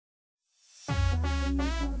Hi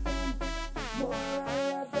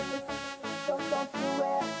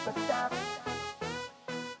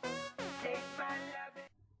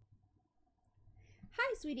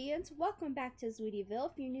Zweetians, welcome back to Zweetieville.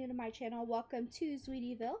 If you're new to my channel, welcome to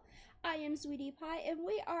Zweetieville. I am Zweetie Pie and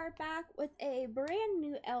we are back with a brand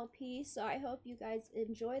new LP, so I hope you guys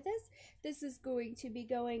enjoy this. This is going to be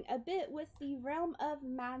going a bit with the realm of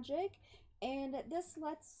magic, and this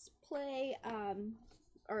Let's Play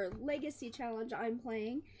or Legacy Challenge I'm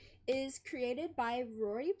playing is created by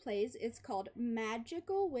Rory Plays. It's called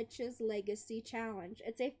Magical Witches Legacy Challenge.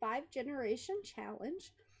 It's a 5-generation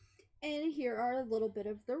challenge. And here are a little bit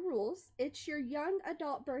of the rules. It's your young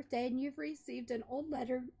adult birthday and you've received an old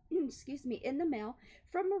letter, excuse me, in the mail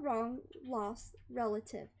from a lost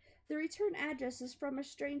relative. The return address is from a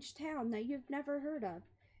strange town that you've never heard of.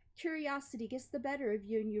 Curiosity gets the better of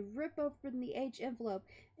you and you rip open the age envelope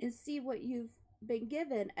and see what you've been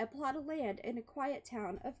given, a plot of land in a quiet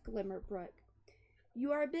town of Glimmerbrook.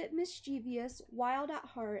 You are a bit mischievous, wild at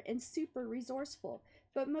heart, and super resourceful.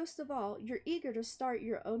 But most of all, you're eager to start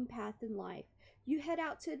your own path in life. You head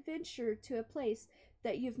out to adventure to a place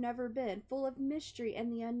that you've never been, full of mystery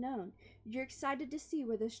and the unknown. You're excited to see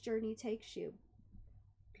where this journey takes you.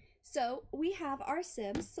 So, we have our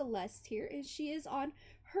Sim, Celeste, here, and she is on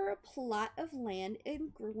her plot of land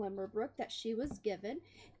in Glimmerbrook that she was given.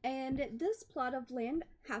 And this plot of land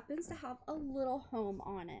happens to have a little home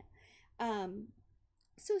on it.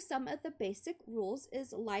 So some of the basic rules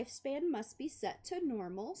is lifespan must be set to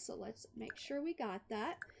normal. So let's make sure we got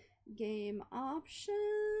that. Game options.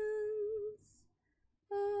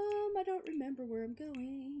 I don't remember where I'm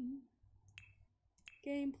going.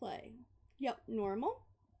 Gameplay. Yep, normal.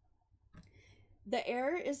 The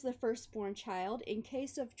heir is the firstborn child. In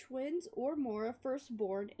case of twins or more, a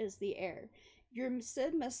firstborn is the heir. Your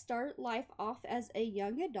Sim must start life off as a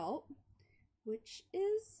young adult, which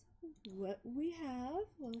is what we have.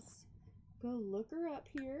 Let's go look her up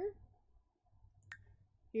here.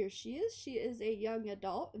 Here she is. She is a young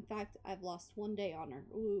adult. In fact, I've lost 1 day on her.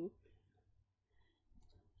 Ooh.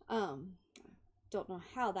 Don't know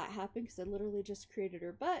how that happened because I literally just created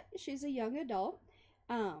her, but she's a young adult.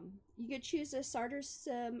 You could choose a starter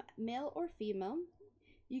Sim, male or female.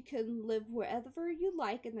 You can live wherever you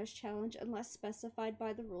like in this challenge unless specified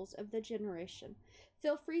by the rules of the generation.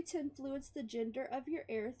 Feel free to influence the gender of your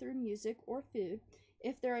heir through music or food.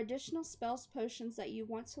 If there are additional spells, potions that you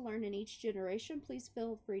want to learn in each generation, please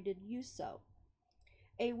feel free to use so.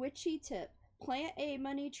 A witchy tip. Plant a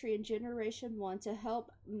money tree in generation 1 to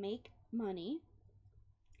help make money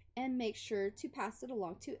and make sure to pass it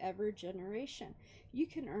along to every generation. You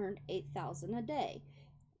can earn 8,000 a day.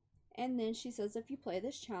 And then she says if you play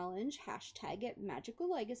this challenge, hashtag it Magical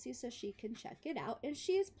Legacy so she can check it out. And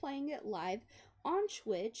she is playing it live on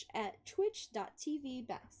Twitch at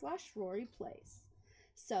twitch.tv/RoryPlays.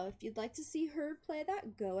 So if you'd like to see her play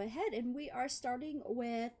that, go ahead. And we are starting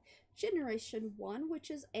with Generation 1, which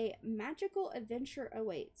is a magical adventure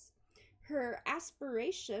awaits. Her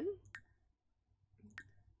aspiration,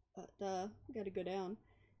 gotta go down,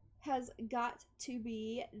 has got to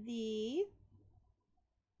be the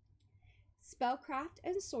spellcraft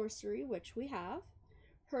and sorcery, which we have.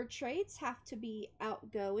 Her traits have to be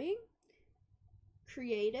outgoing,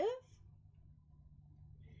 creative,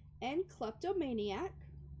 and kleptomaniac.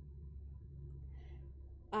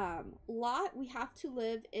 Lot, we have to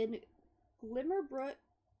live in Glimmerbrook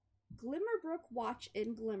Watch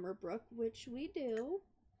in Glimmerbrook, which we do.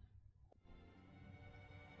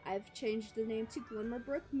 I've changed the name to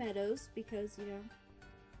Glimmerbrook Meadows because, you know,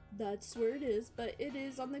 that's where it is, but it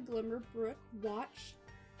is on the Glimmerbrook Watch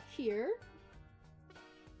here.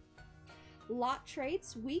 Lot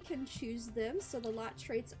traits, we can choose them. So the lot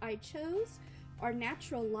traits I chose are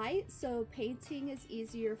natural light, so painting is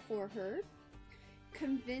easier for her.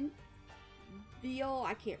 Convivial,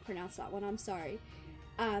 I can't pronounce that one, I'm sorry.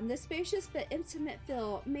 The spacious but intimate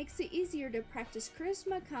feel makes it easier to practice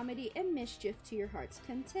charisma, comedy, and mischief to your heart's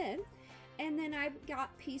content. And then I've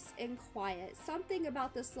got peace and quiet. Something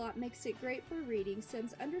about this slot makes it great for reading.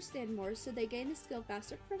 Sims understand more, so they gain a skill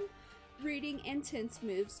faster from reading, and tense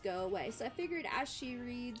moves go away. So I figured as she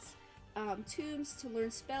reads tombs to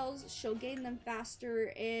learn spells, she'll gain them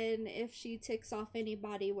faster, and if she ticks off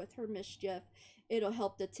anybody with her mischief, it'll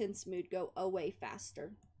help the tense mood go away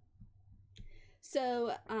faster.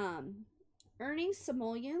 So, earning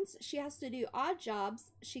simoleons, she has to do odd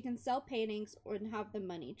jobs. She can sell paintings or have the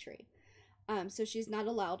money tree. So she's not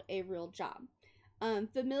allowed a real job.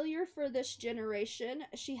 Familiar for this generation,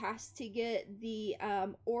 she has to get the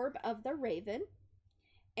Orb of the Raven.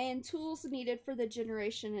 And tools needed for the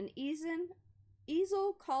generation: an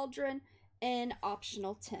easel, cauldron, an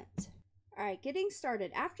optional tent. Alright, getting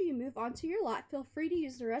started. After you move onto your lot, feel free to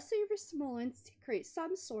use the rest of your simoleons to create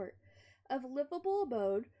some sort of livable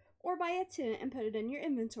abode or buy a tent and put it in your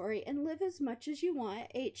inventory and live as much as you want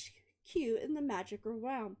at HQ in the magical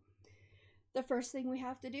realm. The first thing we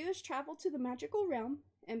have to do is travel to the magical realm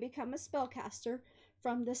and become a spellcaster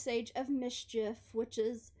from the Sage of Mischief, which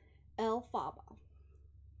is El Faba.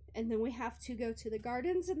 And then we have to go to the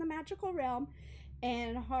gardens in the magical realm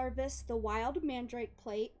and harvest the wild mandrake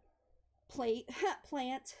plant,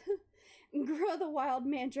 grow the wild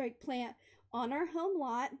mandrake plant on our home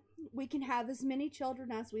lot. We can have as many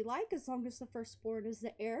children as we like as long as the firstborn is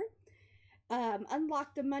the heir.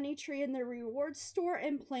 Unlock the money tree in the reward store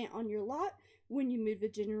and plant on your lot. When you move to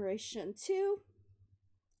generation 2,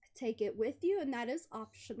 take it with you, and that is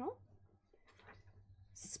optional.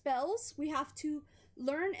 Spells, we have to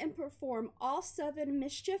learn and perform all 7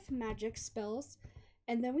 mischief magic spells,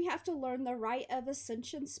 and then we have to learn the Rite of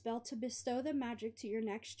Ascension spell to bestow the magic to your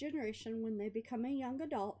next generation when they become a young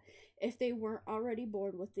adult if they weren't already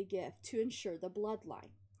born with the gift to ensure the bloodline.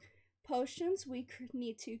 Potions, we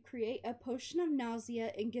need to create a potion of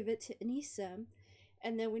nausea and give it to any sim.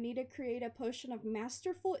 And then we need to create a potion of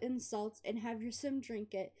masterful insults and have your sim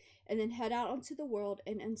drink it, and then head out onto the world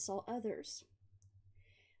and insult others.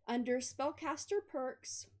 Under spellcaster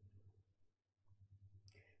perks,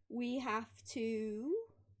 we have to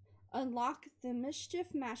unlock the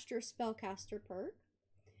Mischief Master spellcaster perk.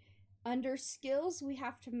 Under skills, we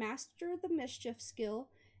have to master the Mischief skill,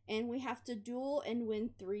 and we have to duel and win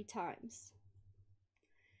 3 times.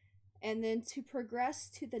 And then to progress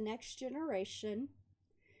to the next generation,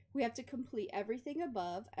 we have to complete everything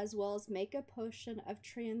above, as well as make a potion of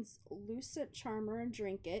translucent charmer and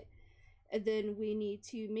drink it. And then we need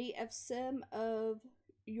to meet a sim of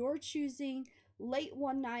your choosing late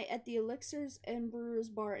one night at the Elixirs and Brewers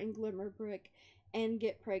Bar in Glimmerbrick and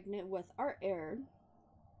get pregnant with our heir.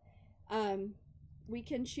 We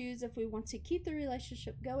can choose if we want to keep the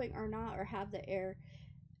relationship going or not, or have the heir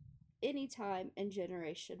anytime in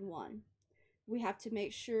generation 1. We have to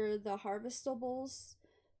make sure the harvestables,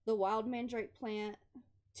 the wild mandrake plant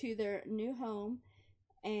to their new home,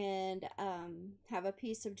 and have a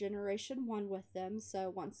piece of generation 1 with them.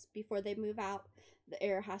 So before they move out, the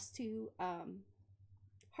heir has to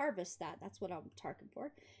harvest that. That's what I'm talking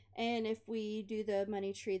for. And if we do the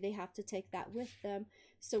money tree, they have to take that with them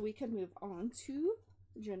so we can move on to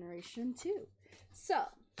generation 2. So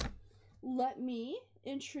let me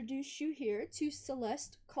introduce you here to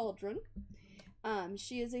Celeste Cauldron.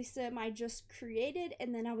 She is a sim I just created,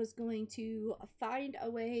 and then I was going to find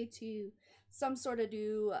a way to some sort of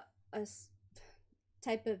do a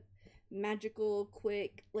type of magical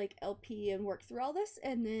quick like LP and work through all this,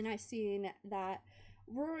 and then I seen that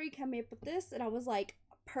Rory came up with this, and I was like,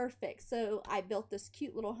 perfect. So I built this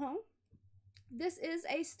cute little home. This is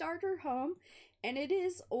a starter home, and it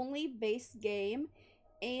is only base game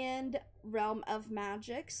and Realm of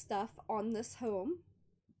Magic stuff on this home.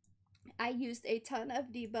 I used a ton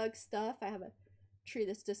of debug stuff. I have a tree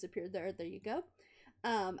that's disappeared there. There you go.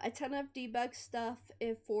 A ton of debug stuff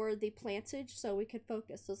for the plantage so we could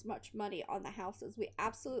focus as much money on the house as we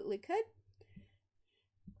absolutely could.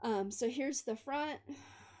 So here's the front.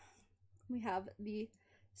 We have the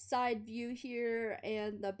side view here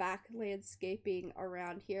and the back landscaping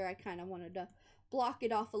around here. I kind of wanted to block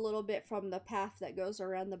it off a little bit from the path that goes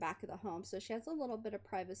around the back of the home, so she has a little bit of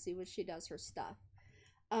privacy when she does her stuff.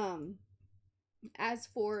 As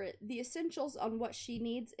for the essentials on what she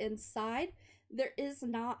needs inside, there is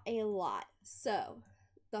not a lot. So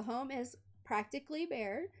the home is practically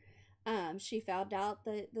bare. She found out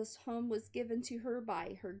that this home was given to her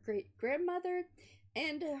by her great-grandmother,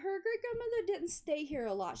 and her great-grandmother didn't stay here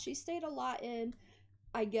a lot. She stayed a lot in,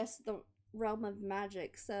 I guess, the Realm of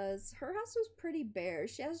Magic. Says her house was pretty bare.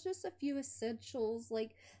 She has just a few essentials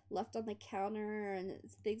like left on the counter and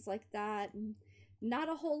things like that, and not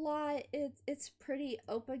a whole lot. It's pretty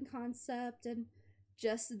open concept, and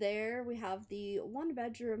just there we have the 1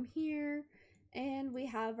 bedroom here, and we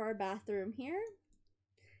have our bathroom here,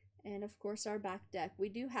 and of course our back deck. We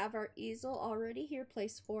do have our easel already here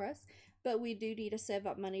placed for us, but we do need to save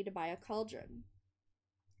up money to buy a cauldron.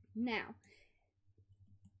 Now,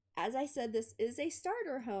 as I said, this is a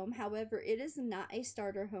starter home. However, it is not a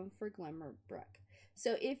starter home for Glimmerbrook.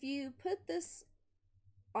 So if you put this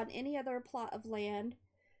on any other plot of land,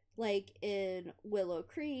 like in Willow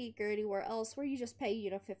Creek or anywhere else where you just pay,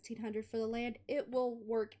 $1,500 for the land, it will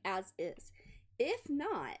work as is. If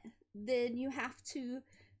not, then you have to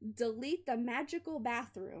delete the magical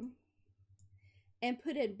bathroom and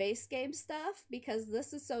put in base game stuff, because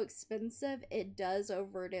this is so expensive, it does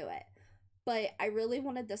overdo it. But I really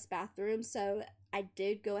wanted this bathroom, so I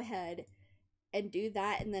did go ahead and do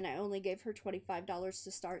that, and then I only gave her $25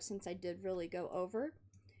 to start since I did really go over.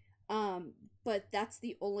 Um, but that's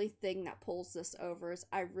the only thing that pulls this over is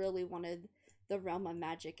I really wanted the Realm of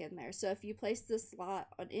Magic in there. So if you place this lot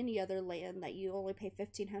on any other land that you only pay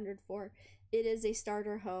 $1,500 for, it is a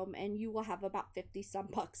starter home and you will have about 50 some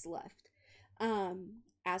bucks left.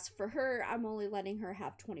 As for her, I'm only letting her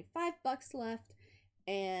have 25 bucks left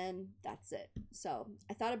and that's it. So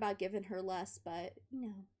I thought about giving her less, but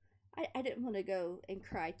no, I didn't want to go and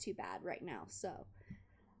cry too bad right now. So,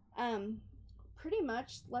 pretty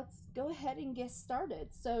much let's go ahead and get started.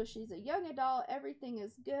 So she's a young adult, everything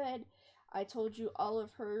is good. I told you all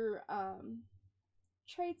of her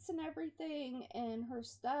traits and everything and her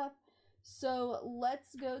stuff. So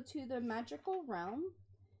let's go to the magical realm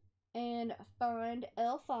and find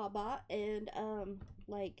Elphaba and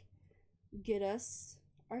like get us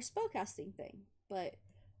our spellcasting thing. But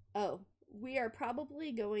oh, we are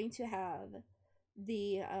probably going to have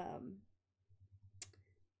the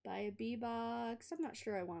buy a bee box. I'm not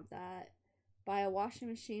sure I want that. Buy a washing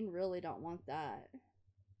machine. Really don't want that.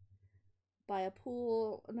 Buy a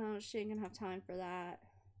pool. No, she ain't gonna have time for that.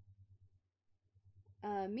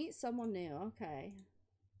 Meet someone new. Okay.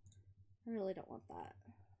 I really don't want that.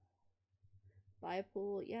 Buy a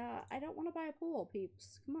pool. Yeah, I don't want to buy a pool,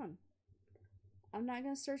 peeps. Come on. I'm not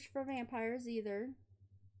gonna search for vampires either.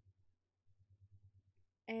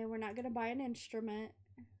 And we're not gonna buy an instrument.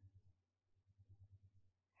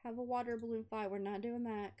 Have a water balloon fight. We're not doing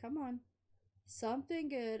that. Come on. Something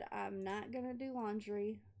good. I'm not gonna do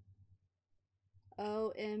laundry.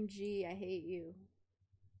 OMG, I hate you.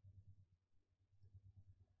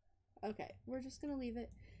 Okay, we're just gonna leave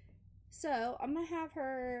it. So, I'm gonna have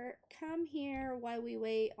her come here while we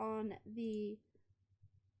wait on the...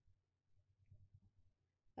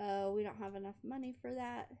 Oh, we don't have enough money for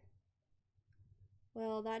that.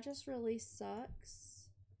 Well, that just really sucks.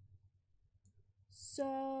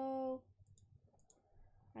 So,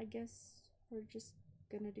 I guess we're just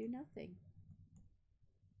gonna do nothing.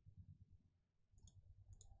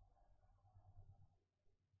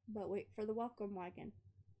 But wait for the welcome wagon,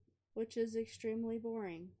 which is extremely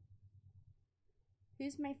boring.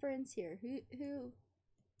 Who's my friends here? Who's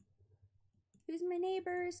my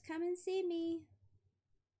neighbors? Come and see me.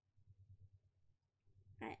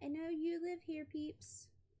 I know you live here, peeps.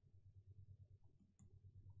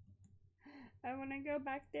 I want to go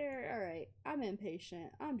back there. Alright, I'm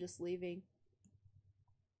impatient. I'm just leaving.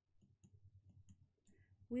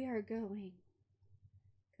 We are going.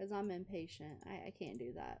 Because I'm impatient. I can't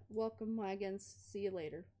do that. Welcome wagons. See you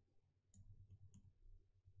later.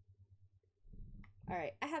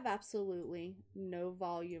 Alright, I have absolutely no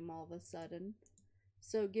volume all of a sudden.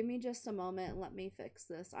 So give me just a moment and let me fix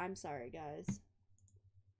this. I'm sorry, guys.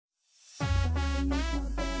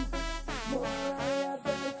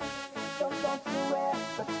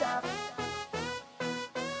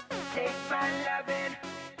 Take my lovin',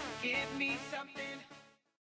 give me something.